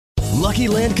Lucky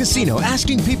Land Casino,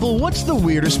 asking people, what's the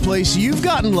weirdest place you've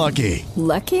gotten lucky?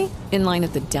 Lucky? In line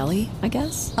at the deli, I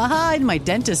guess? Aha, in my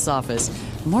dentist's office.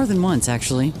 More than once,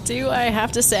 actually. Do I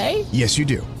have to say? Yes, you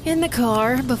do. In the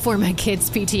car before my kids'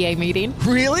 PTA meeting.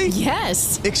 Really?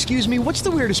 Yes. Excuse me, what's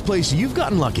the weirdest place you've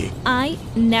gotten lucky? I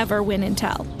never win and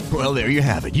tell. Well, there you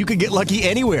have it. You can get lucky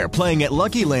anywhere, playing at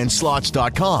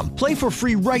LuckyLandSlots.com. Play for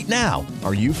free right now.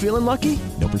 Are you feeling lucky?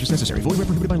 No purchase necessary. Void where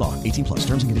prohibited by law. 18 plus.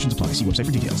 Terms and conditions apply. See website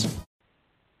for details.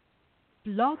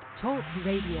 Blog Talk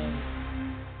Radio.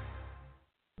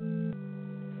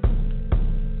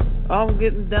 I'm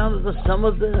getting down to the sum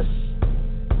of this,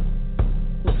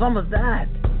 the sum of that,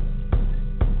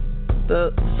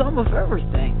 the sum of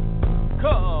everything.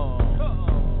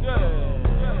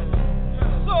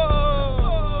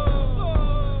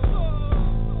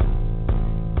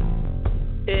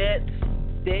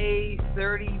 It's day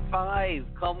 35.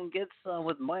 Come get some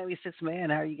with Miami Six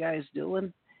Man. How are you guys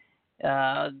doing?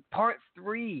 Part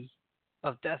 3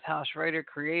 of Death House writer,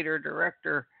 creator,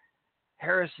 director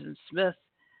Harrison Smith.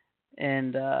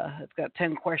 And it's got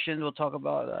 10 questions. We'll talk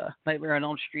about Nightmare on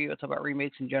Elm Street. We'll talk about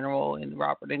remakes in general and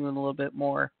Robert Englund a little bit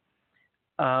more.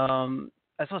 I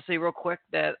just want to say real quick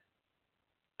that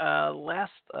my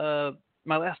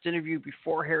last interview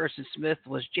before Harrison Smith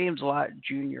was James Lott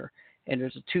Jr., and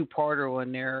there's a two-parter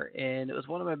one there, and it was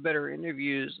one of my better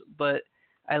interviews, but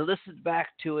I listened back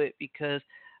to it because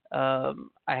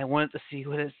I wanted to see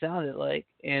what it sounded like,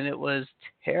 and it was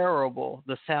terrible,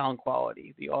 the sound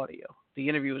quality, the audio. The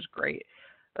interview was great.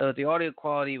 The audio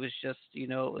quality was just, it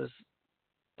was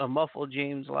a muffled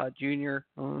James Lott Jr.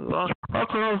 And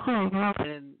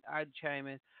I'd chime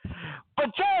in.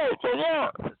 But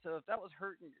so if that was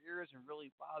hurting your ears and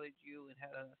really bothered you and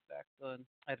had an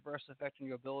adverse effect on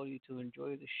your ability to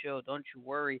enjoy the show, don't you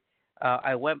worry.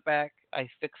 I went back. I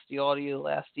fixed the audio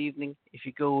last evening. If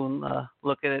you go and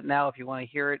look at it now, if you want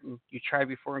to hear it and you tried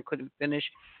before and couldn't finish,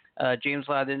 James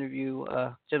Lott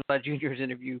Jr.'s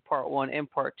interview, part 1 and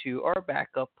part 2 are back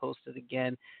up, posted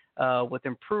again with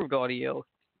improved audio.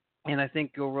 And I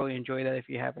think you'll really enjoy that if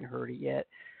you haven't heard it yet.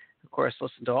 Of course,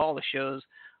 listen to all the shows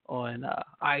on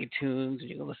iTunes.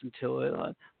 You can listen to it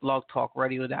on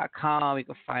blogtalkradio.com. You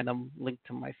can find them linked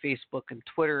to my Facebook and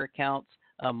Twitter accounts,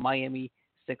 Miami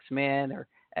Six Man or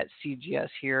at CGS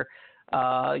here.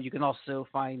 You can also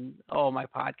find all my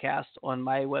podcasts on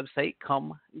my website,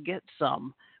 Come Get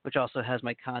Some, which also has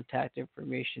my contact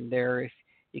information there if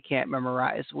you can't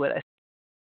memorize what I.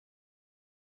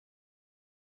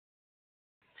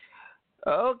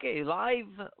 Okay, live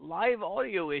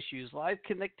audio issues, live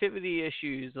connectivity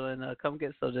issues on Come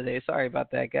Get Some today. Sorry about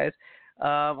that, guys.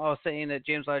 I was saying that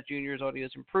James Lott Jr.'s audio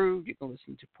is improved. You can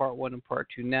listen to part 1 and part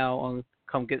 2 now on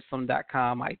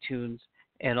ComeGetSome.com, iTunes,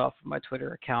 and off of my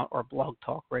Twitter account or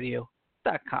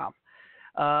blogtalkradio.com.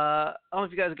 I don't know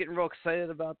if you guys are getting real excited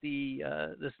about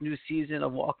this new season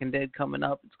of Walking Dead coming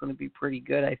up. It's going to be pretty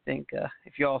good, I think.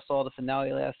 If you all saw the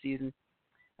finale last season,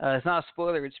 it's not a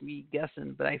spoiler. It's me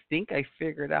guessing, but I think I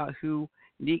figured out who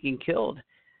Negan killed.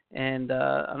 And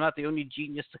I'm not the only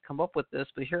genius to come up with this,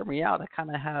 but hear me out. I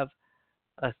kind of have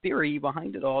a theory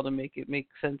behind it all to make it make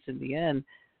sense in the end.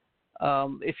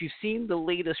 If you've seen the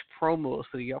latest promos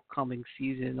for the upcoming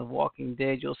season of Walking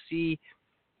Dead, you'll see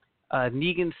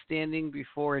Negan standing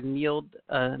before a kneeled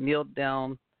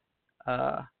down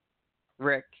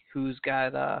Rick, who's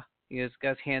got he's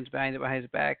got his hands behind his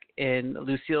back, and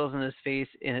Lucille's in his face,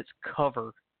 and it's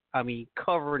covered. I mean,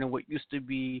 covered in what used to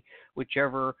be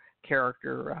whichever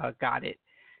character got it,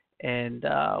 and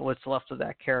what's left of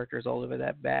that character is all over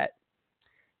that bat.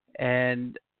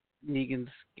 And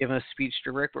Negan's giving a speech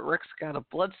to Rick, but Rick's got a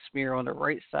blood smear on the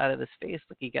right side of his face,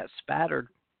 like he got spattered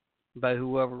by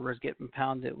whoever was getting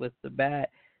pounded with the bat.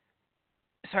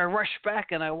 So I rushed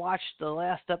back and I watched the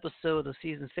last episode of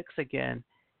season 6 again,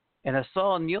 and I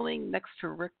saw kneeling next to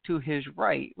Rick to his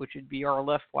right, which would be our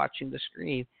left watching the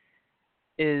screen,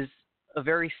 is a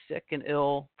very sick and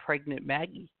ill pregnant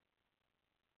Maggie.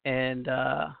 And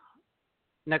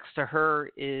next to her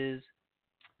is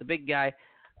the big guy,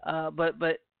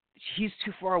 but he's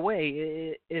too far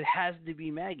away. It has to be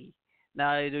Maggie.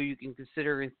 Now, I know you can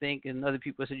consider and think, and other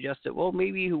people suggested, well,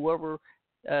 maybe whoever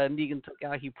Negan took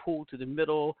out, he pulled to the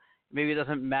middle. Maybe it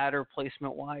doesn't matter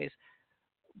placement-wise.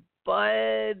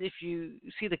 But if you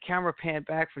see the camera pan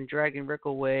back from dragging Rick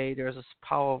away, there's this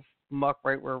pile of muck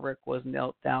right where Rick was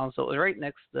knelt down. So it was right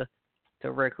next to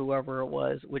Rick, whoever it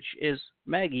was, which is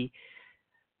Maggie.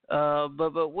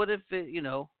 But what if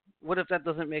what if that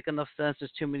doesn't make enough sense?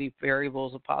 There's too many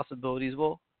variables of possibilities.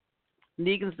 Well,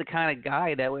 Negan's the kind of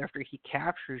guy that after he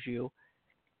captures you,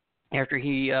 after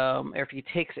he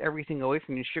takes everything away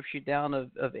from you, strips you down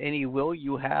of any will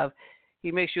you have,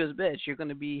 he makes you his bitch. You're going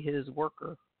to be his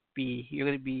worker bee. You're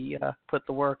going to be put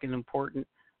to work, an important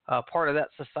part of that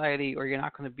society, or you're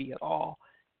not going to be at all.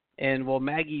 And while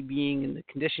Maggie, being in the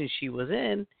condition she was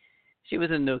in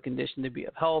no condition to be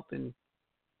of help, and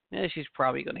she's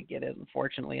probably going to get it,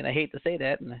 unfortunately. And I hate to say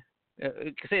that, and I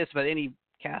can say this about any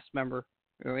cast member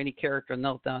or any character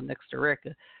knelt down next to Rick.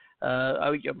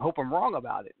 I hope I'm wrong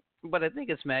about it, but I think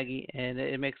it's Maggie, and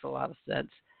it makes a lot of sense.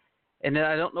 And then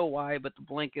I don't know why, but the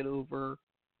blanket over,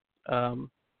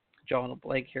 drawing a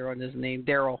blank here on his name,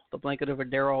 Daryl. The blanket over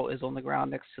Daryl is on the ground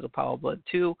next to the pile of blood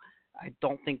too. I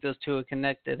don't think those two are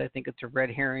connected. I think it's a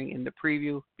red herring in the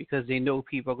preview because they know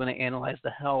people are going to analyze the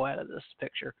hell out of this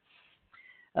picture.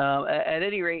 At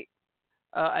any rate,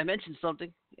 I mentioned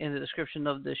something in the description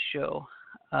of this show.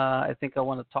 I think I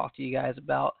want to talk to you guys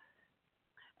about.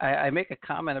 I make a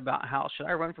comment about how should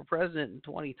I run for president in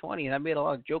 2020, and I made a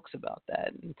lot of jokes about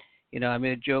that. And I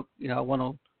made a joke. I went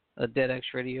on a Dead X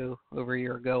Radio over a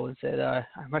year ago and said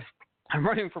I'm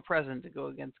running for president to go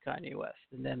against Kanye West,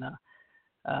 and then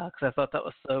because I thought that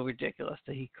was so ridiculous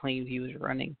that he claimed he was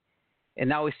running, and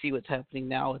now we see what's happening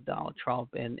now with Donald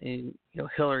Trump, and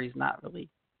Hillary's not really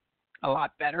a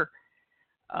lot better.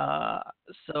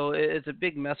 So it's a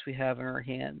big mess we have in our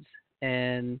hands.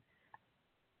 And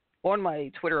on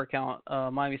my Twitter account,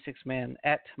 Miami Sixth Man,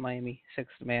 at Miami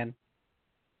Sixth Man,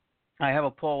 I have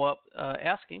a poll up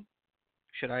asking,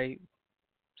 should I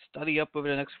study up over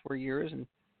the next 4 years and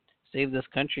save this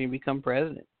country and become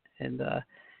president? And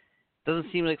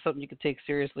doesn't seem like something you could take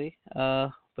seriously,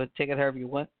 but take it however you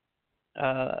want.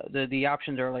 The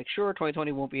options are like, sure,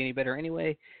 2020 won't be any better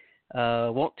anyway.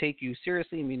 Won't take you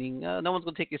seriously, meaning no one's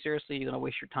going to take you seriously. You're going to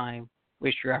waste your time,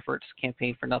 waste your efforts,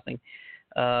 campaign for nothing.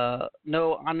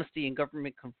 No, honesty and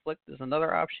government conflict is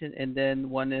another option. And then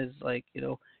one is like,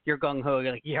 you're gung-ho.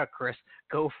 You're like, yeah, Chris,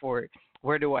 go for it.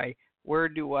 Where do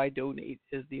I donate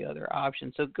is the other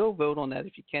option. So go vote on that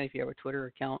if you can, if you have a Twitter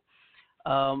account.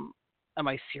 Am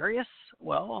I serious?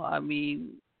 Well, I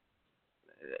mean,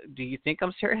 do you think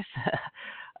I'm serious?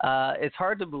 It's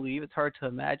hard to believe. It's hard to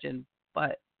imagine.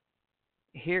 But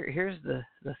here's the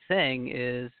thing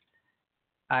is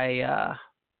I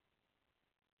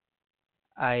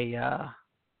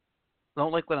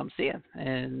don't like what I'm seeing,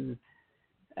 and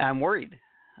I'm worried.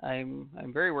 I'm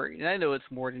very worried. And I know it's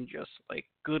more than just like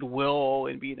goodwill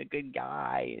and being a good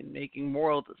guy and making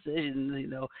moral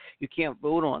decisions. You can't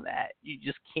vote on that. You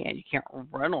just can't. You can't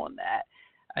run on that.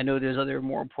 I know there's other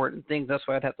more important things. That's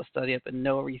why I'd have to study up and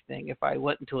know everything. If I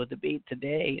went into a debate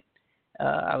today,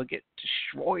 I would get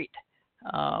destroyed.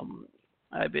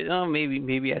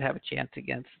 Maybe I'd have a chance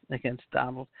against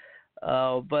Donald.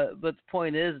 But the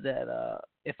point is that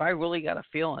if I really got a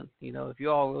feeling, if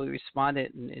you all really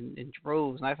responded in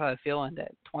droves, and I've had a feeling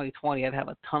that 2020 I'd have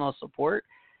a ton of support,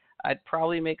 I'd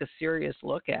probably make a serious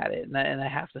look at it. And I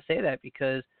have to say that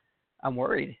because I'm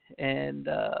worried. And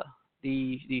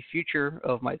the future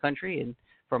of my country and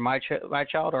for my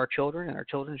child, our children, and our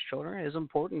children's children is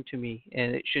important to me,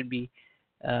 and it should be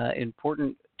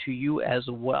important to you as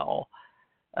well.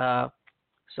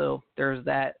 So there's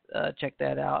that. Check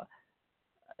that out.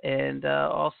 And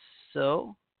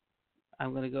also,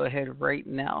 I'm going to go ahead right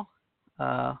now.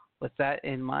 With that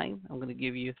in mind, I'm going to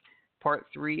give you part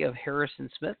 3 of Harrison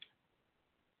Smith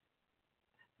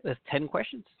with 10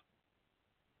 questions.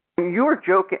 You were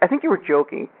joking. I think you were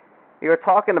joking. You were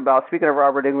talking about, speaking of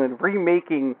Robert Englund,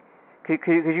 remaking,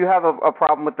 because you have a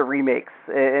problem with the remakes,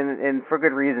 and for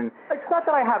good reason. It's not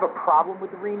that I have a problem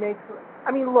with the remakes.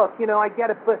 I mean, look, I get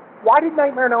it, but why did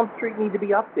Nightmare on Elm Street need to be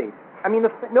updated? I mean,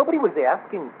 nobody was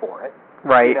asking for it.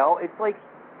 Right. It's like,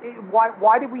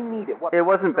 why did we need it? It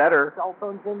wasn't better. Cell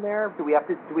phones in there? Do we have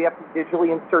to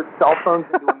digitally insert cell phones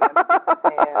into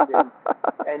a hand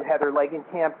and Heather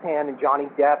Langenkamp's hand and Johnny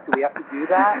Depp? Do we have to do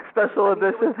that? Special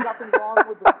edition. There was nothing wrong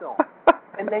with the film.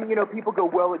 And then people go,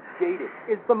 well, it's dated.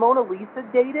 Is the Mona Lisa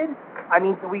dated? I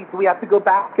mean, do we have to go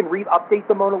back and update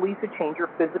the Mona Lisa, change her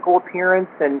physical appearance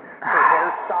and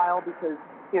her hairstyle because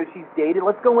she's dated?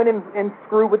 Let's go in and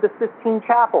screw with the Sistine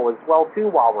Chapel as well too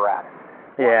while we're at it.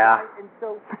 Yeah. And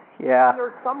so there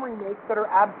are some remakes that are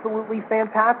absolutely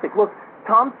fantastic. Look,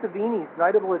 Tom Savini's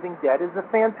Night of the Living Dead is a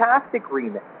fantastic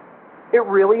remake. It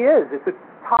really is. It's a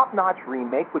top-notch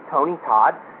remake with Tony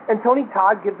Todd, and Tony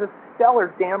Todd gives a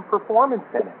stellar damn performance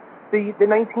in it. The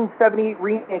 1978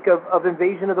 remake of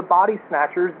Invasion of the Body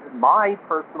Snatchers is my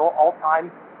personal all-time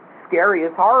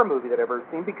scariest horror movie that I've ever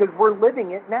seen because we're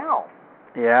living it now.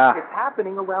 Yeah. It's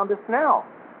happening around us now.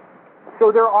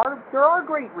 So there are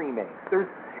great remakes.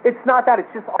 It's not that. It's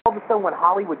just all of a sudden when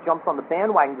Hollywood jumps on the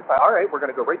bandwagon, it's like, all right, we're going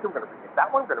to go right through. We're going to remake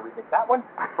that one. We're going to remake that one.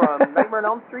 From Nightmare on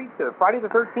Elm Street to Friday the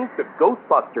 13th to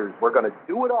Ghostbusters. We're going to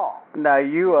do it all. Now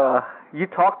you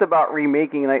talked about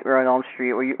remaking Nightmare on Elm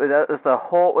Street. Was the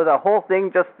whole thing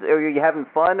just are you having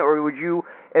fun, or would you,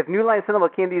 if New Line Cinema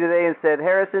came to you today and said,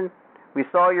 Harrison, we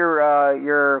saw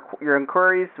your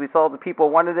inquiries, we saw the people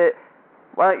wanted it,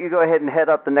 why don't you go ahead and head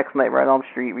up the next Nightmare on Elm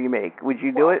Street remake? Would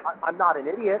you do it? I'm not an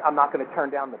idiot. I'm not going to turn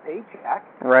down the paycheck.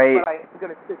 Right. But I'm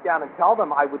going to sit down and tell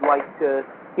them I would like to,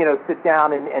 sit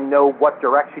down and know what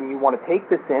direction you want to take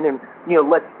this in, and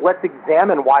let's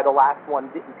examine why the last one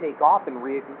didn't take off and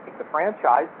reignite the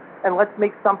franchise, and let's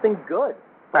make something good.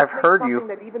 I've heard you.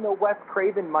 That even though Wes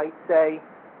Craven might say,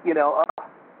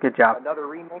 good job, another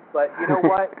remake, but you know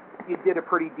what, you did a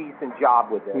pretty decent job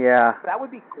with it. Yeah. That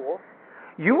would be cool.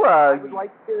 I would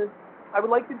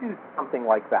like to do something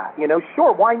like that.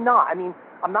 Sure, why not? I mean,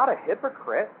 I'm not a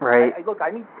hypocrite. Right. Look, I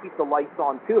need to keep the lights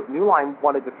on too. If New Line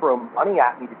wanted to throw money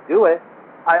at me to do it,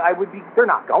 I would be. They're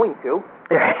not going to.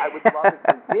 I would love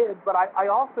if they did, but I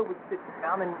also would sit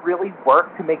down and really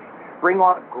work to bring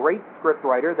on a great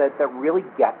scriptwriter that really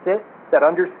gets it, that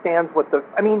understands what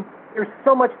there's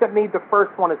so much that made the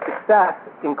first one a success,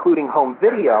 including home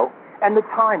video. And the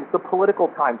times, the political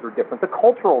times were different. The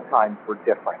cultural times were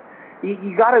different.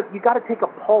 You gotta take a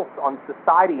pulse on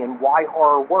society and why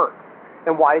horror works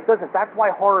and why it doesn't. That's why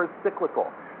horror is cyclical.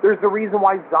 There's a reason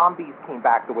why zombies came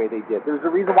back the way they did. There's a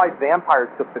reason why vampires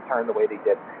took the turn the way they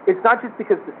did. It's not just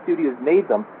because the studios made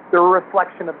them. They're a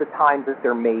reflection of the times that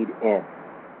they're made in.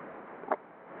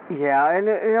 Yeah, and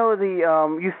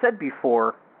you said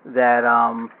before that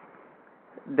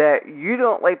that you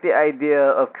don't like the idea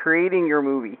of creating your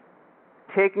movie,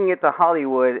 taking it to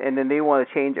Hollywood, and then they want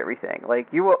to change everything. Like,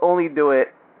 you will only do it,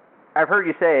 I've heard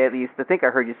you say, at least, I think I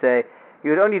heard you say,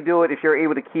 you would only do it if you're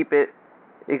able to keep it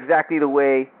exactly the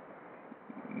way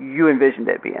you envisioned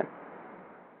it being.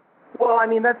 Well, I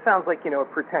mean, that sounds like, a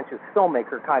pretentious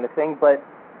filmmaker kind of thing, but,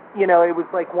 it was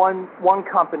like one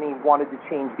company wanted to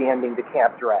change the ending to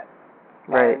Camp Dread.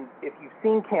 Right. And if you've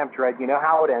seen Camp Dread, you know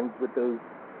how it ends with those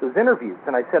interviews.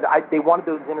 And I said they wanted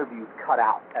those interviews cut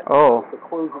out at the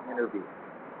closing interviews.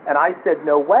 And I said,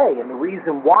 no way. And the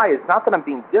reason why is not that I'm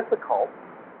being difficult,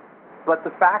 but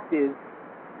the fact is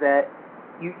that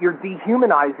you're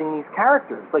dehumanizing these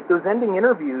characters. Like, those ending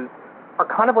interviews are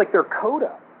kind of like their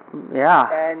coda.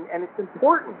 Yeah. And it's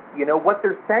important, what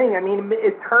they're saying. I mean,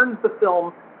 it turns the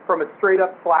film from a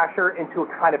straight-up slasher into a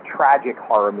kind of tragic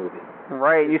horror movie.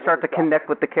 Right. You start to connect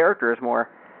with the characters more.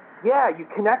 Yeah, you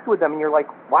connect with them, and you're like,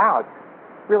 wow,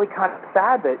 it's really kind of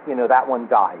sad that, that one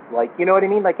died. Like, you know what I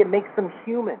mean? Like, it makes them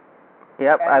human.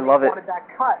 Yep, and I love it. They wanted that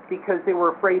cut because they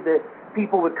were afraid that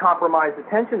people with compromised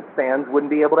attention spans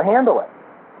wouldn't be able to handle it.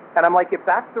 And I'm like, if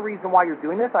that's the reason why you're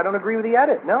doing this, I don't agree with the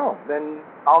edit. No, then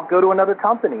I'll go to another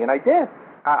company, and I did.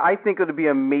 I think it would be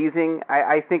amazing.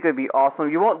 I think it would be awesome.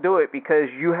 You won't do it because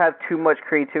you have too much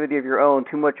creativity of your own,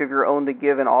 too much of your own to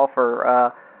give and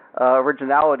offer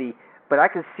originality. But I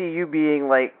could see you being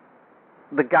like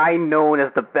the guy known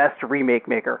as the best remake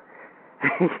maker.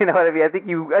 You know what I mean?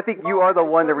 I think you are the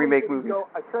one to remake movies.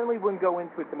 I certainly wouldn't go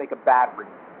into it to make a bad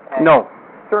remake. No.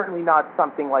 Certainly not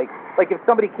something like if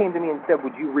somebody came to me and said,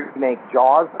 would you remake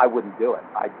Jaws? I wouldn't do it.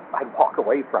 I'd walk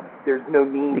away from it. There's no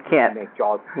need to remake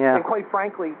Jaws. Yeah. And quite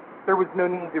frankly, there was no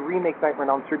need to remake Nightmare on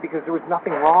Elm Street because there was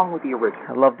nothing wrong with the original.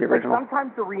 I love the original. Like,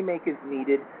 sometimes the remake is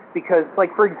needed because,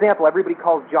 like, for example, everybody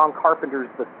calls John Carpenter's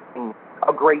The Thing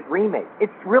a great remake.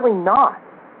 It's really not.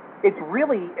 It's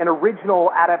really an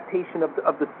original adaptation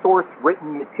of the source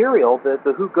written material,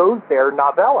 the Who Goes There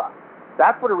novella.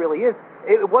 That's what it really is.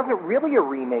 It wasn't really a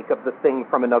remake of The Thing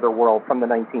from Another World from the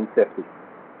 1950s.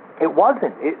 It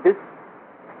wasn't.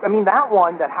 That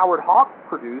one that Howard Hawks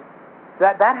produced,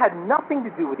 that had nothing to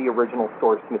do with the original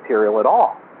source material at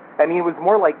all. I mean, it was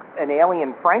more like an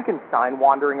alien Frankenstein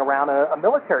wandering around a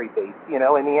military base, in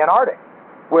the Antarctic,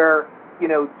 where,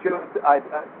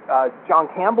 John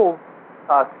Campbell's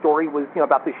story was,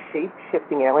 about this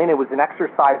shape-shifting alien. It was an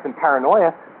exercise in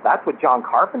paranoia. That's what John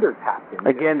Carpenter tapped into.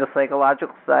 Again, the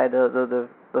psychological side, the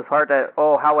part that,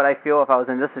 how would I feel if I was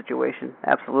in this situation?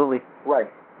 Absolutely. Right.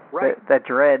 That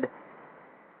dread.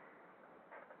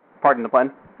 Pardon the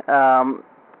pun.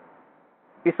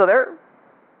 You still there?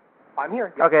 I'm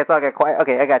here. Yeah. Okay, I thought I got quiet.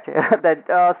 Okay, I got you.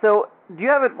 So, do you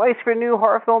have advice for new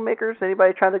horror filmmakers?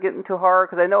 Anybody trying to get into horror?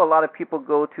 Because I know a lot of people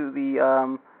go to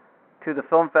the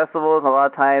film festivals, and a lot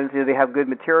of times they have good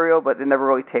material, but it never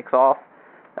really takes off.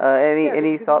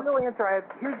 Any thoughts? The real answer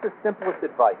here's the simplest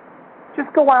advice.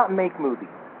 Just go out and make movies.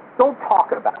 Don't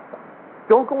talk about them.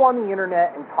 Don't go on the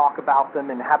internet and talk about them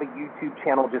and have a YouTube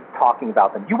channel just talking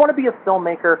about them. You want to be a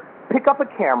filmmaker, pick up a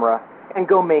camera and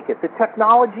go make it. The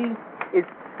technology is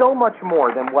so much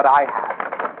more than what I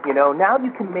have. You know, now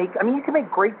you can make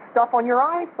great stuff on your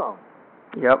iPhone.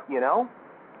 Yep. You know?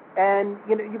 And,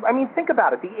 think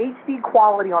about it. The HD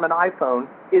quality on an iPhone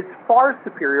is far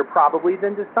superior probably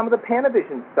than to some of the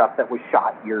Panavision stuff that was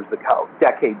shot years ago,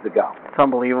 decades ago. It's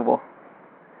unbelievable.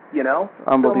 You know?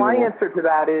 Unbelievable. So my answer to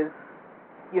that is,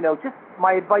 just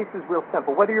my advice is real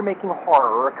simple. Whether you're making a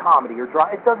horror or a comedy or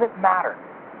drama, it doesn't matter.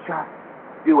 Just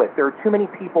do it. There are too many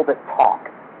people that talk.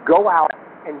 Go out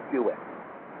and do it.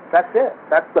 That's it.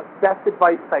 That's the best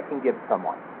advice I can give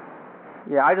someone.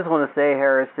 Yeah, I just want to say,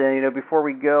 Harrison, before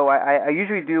we go, I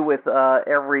usually do with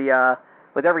every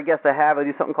guest I have, I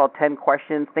do something called 10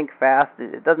 questions. Think fast.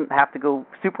 It doesn't have to go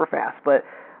super fast, but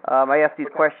I ask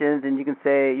these questions, and you can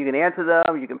answer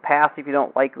them, you can pass if you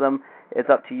don't like them. It's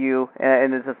up to you,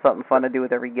 and it's just something fun to do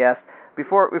with every guest.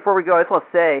 Before we go, I just want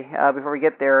to say, before we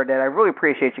get there, that I really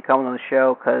appreciate you coming on the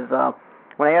show, because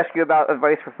when I ask you about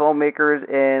advice for filmmakers,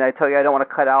 and I tell you I don't want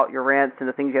to cut out your rants and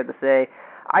the things you have to say,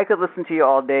 I could listen to you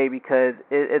all day, because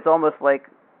it's almost like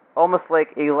a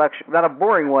lecture, not a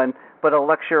boring one, but a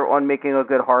lecture on making a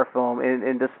good horror film,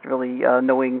 and just really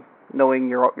knowing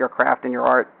your craft and your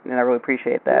art, and I really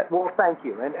appreciate that. Well, thank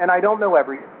you. And I don't know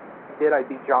everything. I'd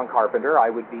be John Carpenter. I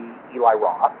would be Eli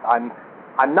Roth. I'm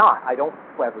not. I don't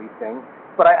know everything,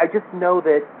 but I just know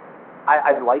that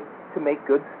I like to make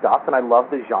good stuff, and I love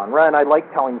the genre, and I like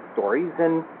telling stories,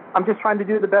 and I'm just trying to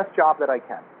do the best job that I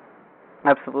can.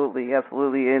 Absolutely,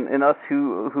 absolutely, and us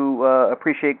who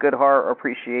appreciate good horror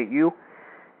appreciate you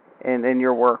and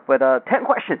your work. But 10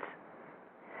 questions.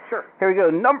 Sure. Here we go.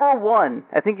 Number 1.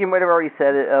 I think you might have already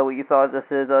said it. What you thought this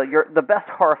is the best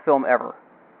horror film ever.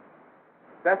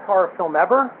 Best horror film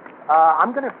ever?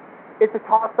 It's a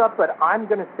toss-up, but I'm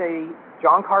gonna say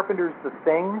John Carpenter's The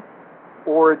Thing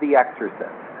or The Exorcist.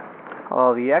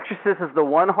 Oh, The Exorcist is the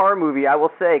one horror movie I will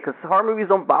say, because horror movies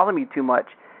don't bother me too much.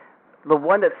 The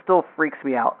one that still freaks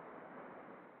me out.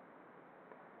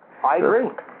 I agree.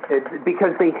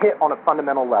 Because they hit on a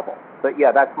fundamental level. But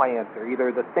yeah, that's my answer.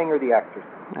 Either The Thing or The Exorcist.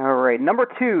 All right. Number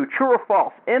 2, true or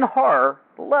false? In horror,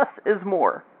 less is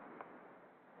more.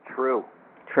 True.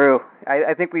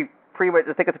 I think we pretty much.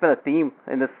 I think it's been a theme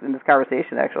in this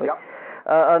conversation, actually.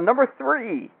 Yep. Number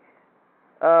 3.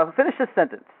 Finish this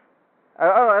sentence.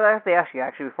 I have to ask you,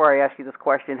 actually, before I ask you this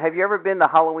question. Have you ever been to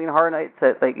Halloween Horror Nights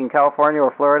in California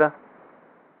or Florida?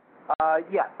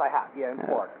 Yes, I have. Yeah, in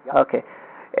Florida. Yep. Okay.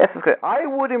 Yes, that's good. I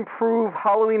would improve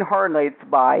Halloween Horror Nights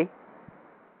by.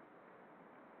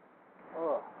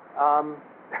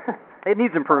 It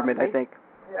needs improvement, I think.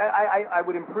 I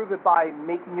would improve it by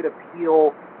making it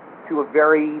appeal to a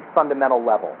very fundamental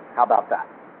level. How about that?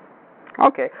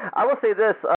 Okay. I will say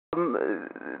this.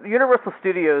 Universal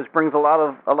Studios brings a lot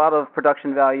of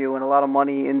production value and a lot of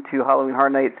money into Halloween Horror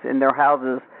Nights in their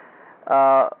houses,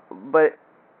 but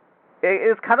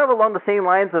it's kind of along the same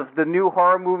lines of the new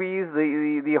horror movies,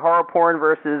 the horror porn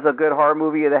versus a good horror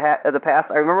movie of the past.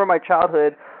 I remember my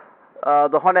childhood,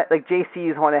 the haunted, like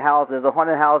JC's haunted houses, the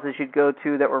haunted houses you'd go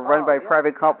to that were run by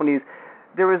private companies.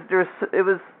 It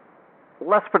was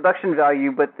less production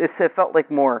value, but it felt like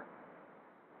more.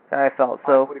 I felt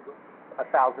so.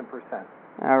 1,000%.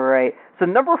 All right. So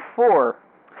number 4,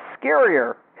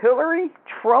 scarier, Hillary,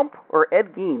 Trump, or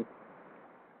Ed Gein?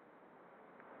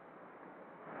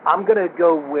 I'm going to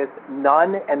go with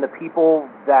none and the people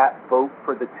that vote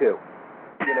for the two.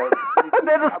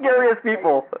 They're the scariest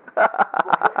people.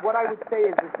 What I would say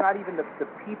is it's not even the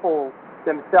people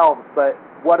themselves, but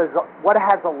what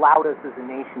has allowed us as a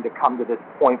nation to come to this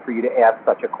point for you to ask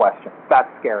such a question. That's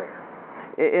scarier.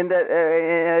 In that,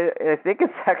 I think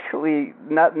it's actually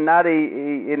not an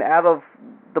out of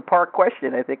the park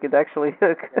question. I think it's actually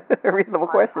a reasonable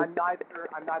question. I'm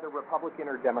neither Republican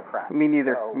or Democrat. Me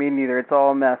neither. So. Me neither. It's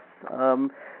all a mess.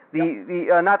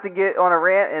 Not to get on a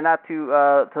rant and not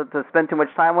to spend too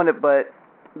much time on it, but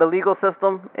the legal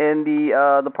system and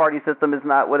the party system is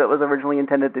not what it was originally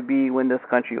intended to be when this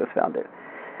country was founded.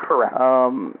 Correct.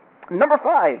 Number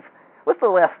 5. What's the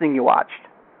last thing you watched?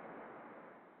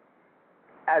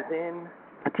 As in?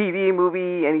 A TV,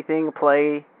 movie, anything, a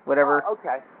play, whatever.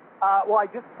 Okay. Well, I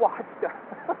just watched.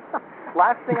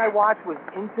 Last thing I watched was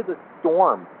Into the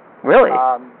Storm. Really?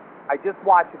 I just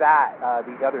watched that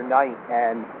the other night,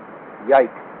 and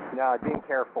yikes! No, I didn't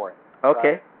care for it.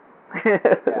 Okay. Yeah.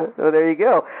 So there you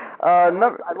go. I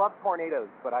love tornadoes,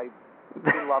 but I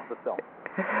didn't love the film.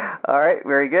 All right,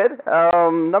 very good.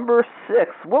 Number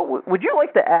 6. What would you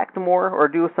like to act more or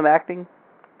do some acting?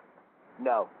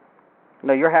 No.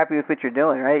 No, you're happy with what you're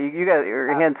doing, right? You got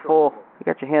your hands full. You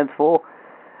got your hands full.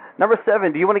 Number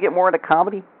 7, do you want to get more into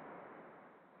comedy?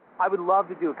 I would love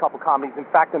to do a couple comedies. In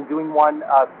fact, I'm doing one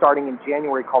starting in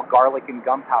January called Garlic and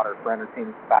Gunpowder for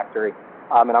Entertainment Factory,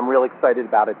 and I'm really excited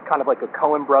about it. It's kind of like a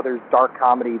Coen Brothers dark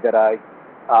comedy that I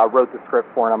wrote the script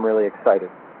for, and I'm really excited.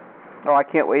 Oh, I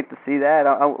can't wait to see that.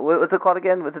 What's it called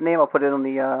again? What's the name? I'll put it on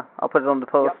the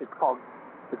post. Yep,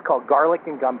 it's called Garlic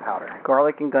and Gunpowder.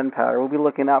 Garlic and Gunpowder. We'll be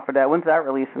looking out for that. When's that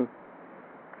releasing?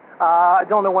 I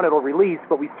don't know when it'll release,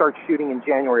 but we start shooting in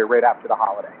January, right after the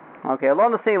holiday. Okay,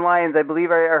 along the same lines, I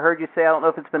believe I heard you say, I don't know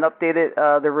if it's been updated,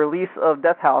 the release of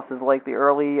Death House is like the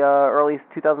early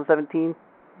 2017?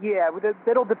 Yeah,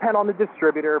 it'll depend on the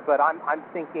distributor, but I'm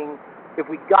thinking if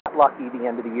we got lucky the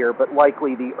end of the year, but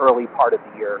likely the early part of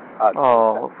the year.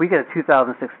 If we get a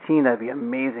 2016, that'd be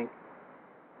amazing.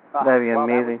 That'd be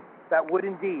amazing. That would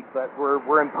indeed, but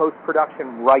we're in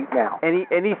post-production right now.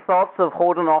 Any thoughts of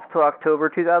holding off till October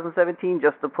 2017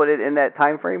 just to put it in that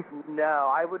time frame?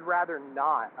 No, I would rather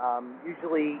not.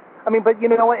 Usually, but you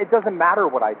know what? It doesn't matter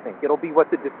what I think. It'll be what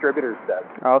the distributor says.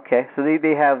 Okay, so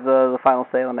they have the final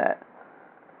say on that.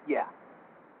 Yeah.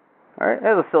 All right,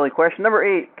 that's a silly question. Number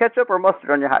 8, ketchup or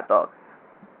mustard on your hot dog?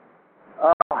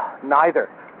 Neither.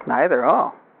 Neither,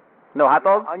 oh. No hot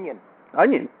dog? Onion.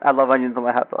 Onion. I love onions on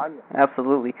my hot dog. Onion.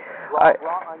 Absolutely. Raw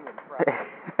onions.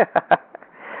 Right.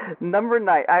 Number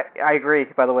 9. I agree,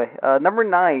 by the way. Number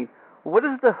 9. What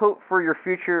is the hope for your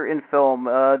future in film?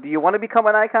 Do you want to become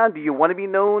an icon? Do you want to be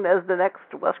known as the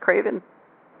next Wes Craven?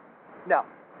 No.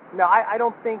 I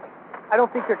don't think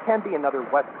there can be another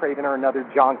Wes Craven or another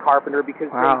John Carpenter because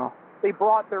they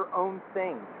brought their own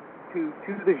thing to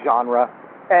the genre.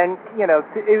 And,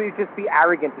 it would just be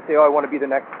arrogant to say, I want to be the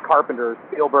next Carpenter or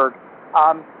Spielberg.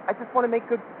 I just want to make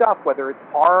good stuff, whether it's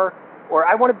horror or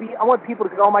I want people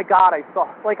to go, oh my God, I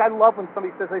love when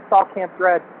somebody says I saw Camp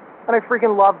Dread and I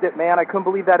freaking loved it, man. I couldn't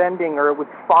believe that ending, or it was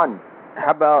fun.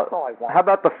 How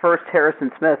about the first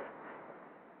Harrison Smith?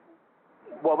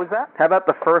 What was that? How about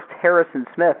the first Harrison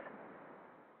Smith?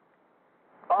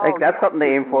 That's something to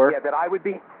aim for. Yeah, that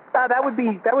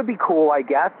would be cool, I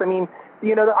guess.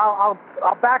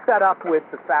 I'll back that up with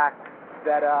the fact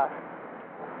that I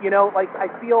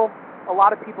feel a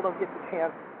lot of people don't get the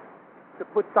chance to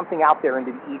put something out there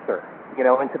into the ether,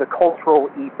 into the cultural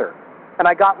ether. And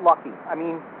I got lucky.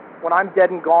 When I'm dead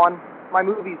and gone, my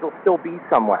movies will still be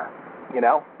somewhere,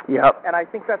 Yep. And I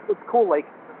think that's what's cool.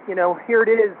 Here it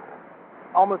is,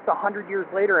 almost 100 years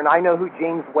later, and I know who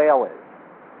James Whale is,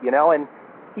 and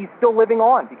he's still living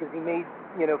on because he made,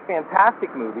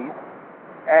 fantastic movies.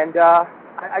 And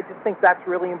I just think that's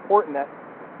really important, that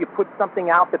you put something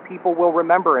out that people will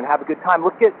remember and have a good time.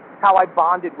 Look at how I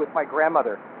bonded with my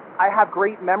grandmother. I have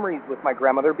great memories with my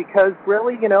grandmother because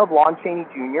really, of Lon Chaney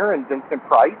Jr. and Vincent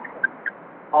Price,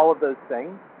 all of those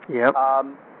things. Yep.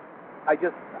 I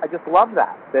just love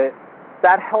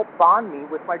that helped bond me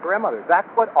with my grandmother. That's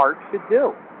what art should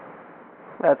do.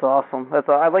 That's awesome.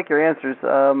 I like your answers.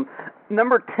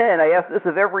 Number 10, I ask this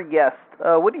of every guest.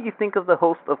 What do you think of the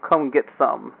host of Come Get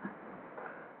Some?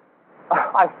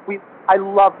 I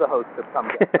love the host of Come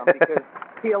Get Some because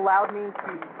he allowed me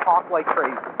to talk like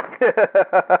crazy.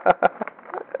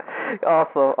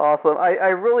 Awesome. I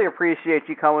really appreciate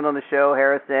you coming on the show,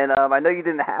 Harrison. I know you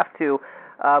didn't have to,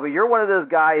 but you're one of those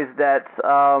guys that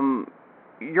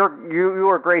you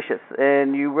are gracious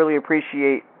and you really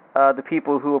appreciate the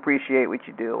people who appreciate what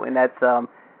you do, and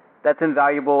that's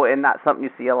invaluable and not something you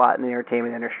see a lot in the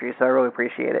entertainment industry. So I really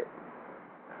appreciate it.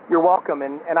 You're welcome,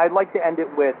 and I'd like to end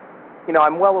it with,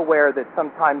 I'm well aware that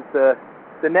sometimes the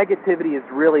negativity is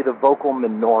really the vocal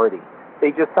minority. They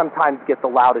just sometimes get the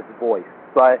loudest voice.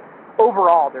 But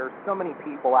overall, there are so many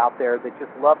people out there that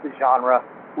just love the genre,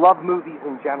 love movies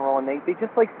in general, and they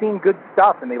just like seeing good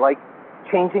stuff, and they like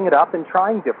changing it up and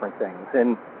trying different things.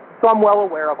 And so I'm well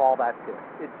aware of all that too.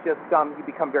 It's just you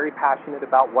become very passionate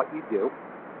about what you do,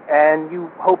 and you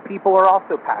hope people are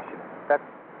also passionate.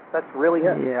 That's really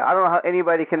it. Yeah, I don't know how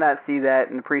anybody cannot see that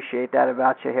and appreciate that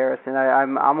about you, Harrison.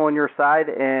 I'm on your side,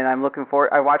 and I'm looking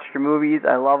forward. I watched your movies.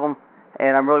 I love them,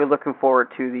 and I'm really looking forward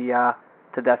to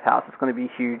to Death House. It's going to be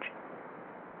huge.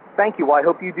 Thank you. Well, I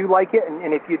hope you do like it,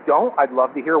 and if you don't, I'd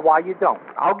love to hear why you don't.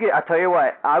 I'll tell you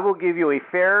what. I will give you a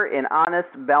fair and honest,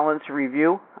 balanced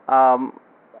review.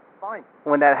 Fine.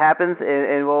 When that happens,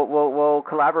 and we'll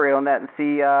collaborate on that and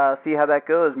see how that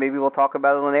goes. Maybe we'll talk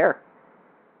about it on air.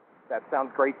 That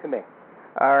sounds great to me.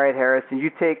 All right, Harrison. You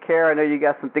take care. I know you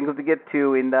got some things to get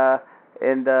to, and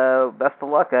best of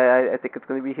luck. I think it's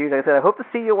going to be huge. Like I said, I hope to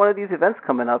see you at one of these events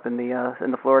coming up in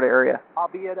the Florida area. I'll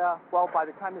be at by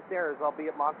the time this airs, I'll be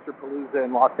at Monsterpalooza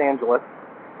in Los Angeles,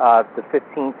 the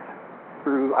 15th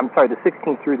the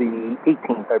 16th through the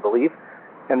 18th, I believe.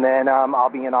 And then I'll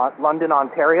be in London,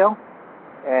 Ontario,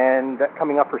 and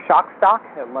coming up for Shockstock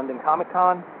at London Comic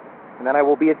Con. And then I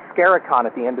will be at Scaricon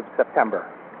at the end of September.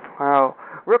 Wow.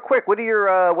 Real quick, what are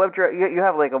your web? You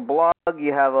have like a blog,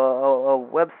 you have a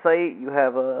website, you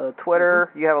have a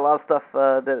Twitter, you have a lot of stuff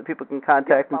that people can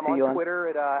contact and see you on. I'm on Twitter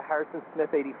at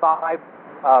HarrisonSmith85.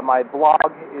 My blog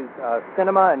is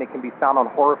cinema, and it can be found on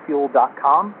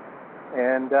horrorfuel.com.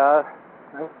 And that's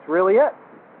really it.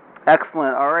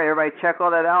 Excellent. All right, everybody, check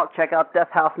all that out. Check out Death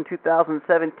House in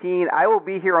 2017. I will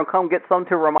be here on Come Get Some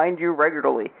to remind you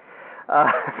regularly.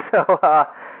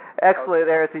 Excellent,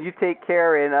 Harrison. You take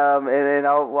care, and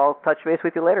I'll touch base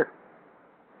with you later.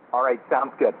 All right,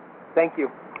 sounds good. Thank you.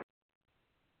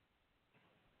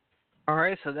 All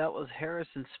right, so that was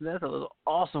Harrison Smith. It was an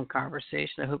awesome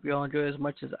conversation. I hope you all enjoyed as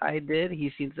much as I did.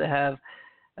 He seems to have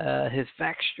his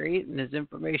facts straight and his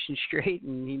information straight,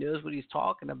 and he knows what he's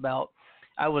talking about.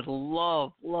 I would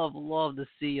love to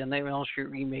see a Nightmare on Elm Street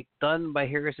remake done by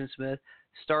Harrison Smith,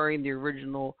 starring the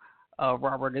original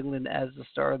Robert Englund as the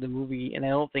star of the movie, and I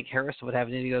don't think Harrison would have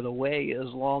it any other way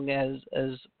as long as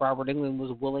Robert Englund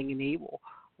was willing and able.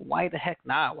 Why the heck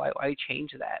not? Why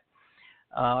change that?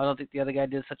 I don't think the other guy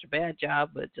did such a bad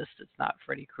job, but it's not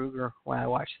Freddy Krueger when I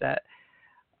watch that.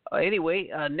 Anyway,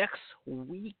 next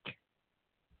week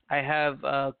I have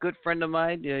a good friend of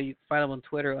mine. You can find him on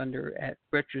Twitter at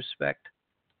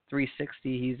Retrospect360.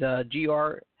 He's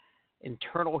GR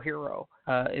Internal Hero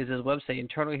is his website,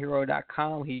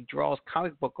 internalhero.com. He draws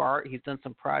comic book art. He's done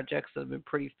some projects that have been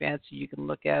pretty fancy. You can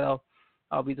look at.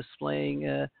 I'll be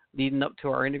displaying leading up to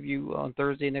our interview on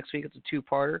Thursday next week. It's a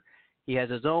two-parter. He has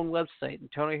his own website,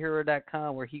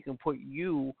 internalhero.com, where he can put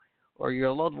you or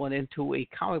your loved one into a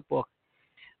comic book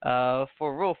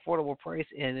for a real affordable price,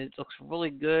 and it looks really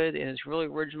good, and it's really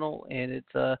original, and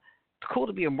it's cool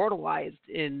to be immortalized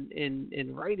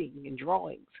in writing and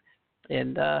drawings,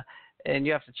 and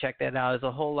you have to check that out. There's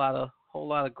a whole lot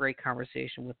of great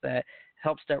conversation with that.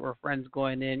 Helps that we're friends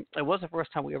going in. It wasn't the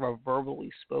first time we ever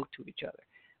verbally spoke to each other.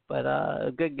 But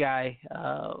a good guy,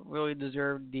 really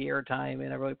deserved the airtime,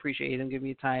 and I really appreciate him giving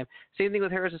me time. Same thing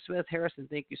with Harrison Smith. Harrison,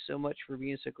 thank you so much for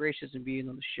being so gracious and being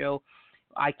on the show.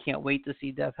 I can't wait to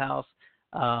see Death House.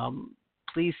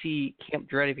 Please see Camp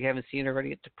Dread if you haven't seen it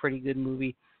already. It's a pretty good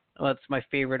movie. It's my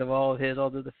favorite of all of his,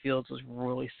 although The Fields was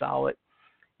really solid.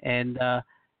 And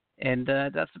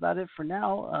that's about it for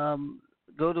now.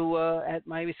 Go to at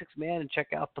Miami 6 Man and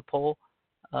check out the poll.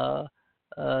 Should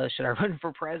I run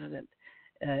for president?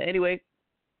 Anyway,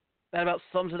 that about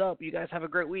sums it up. You guys have a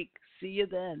great week. See you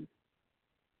then.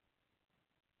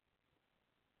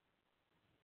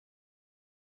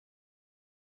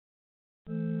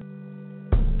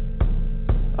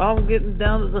 I'm getting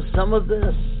down to the sum of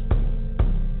this,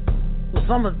 the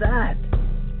sum of that,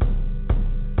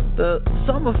 the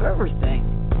sum of everything.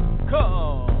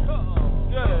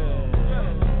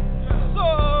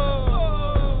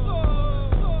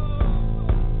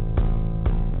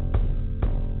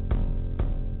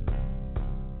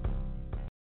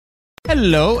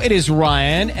 Hello, it is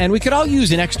Ryan, and we could all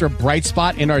use an extra bright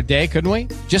spot in our day, couldn't we?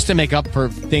 Just to make up for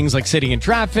things like sitting in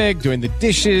traffic, doing the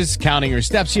dishes, counting your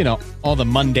steps, all the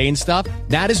mundane stuff.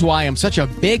 That is why I'm such a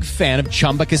big fan of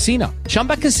Chumba Casino.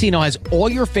 Chumba Casino has all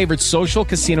your favorite social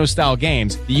casino-style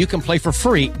games that you can play for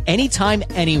free anytime,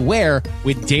 anywhere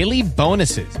with daily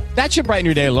bonuses. That should brighten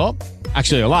your day a little.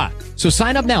 Actually, a lot. So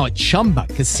sign up now at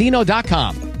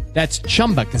ChumbaCasino.com. That's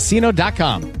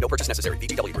ChumbaCasino.com. No purchase necessary.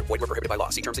 VGW Group. Void where prohibited by law.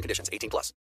 See terms and conditions. 18+.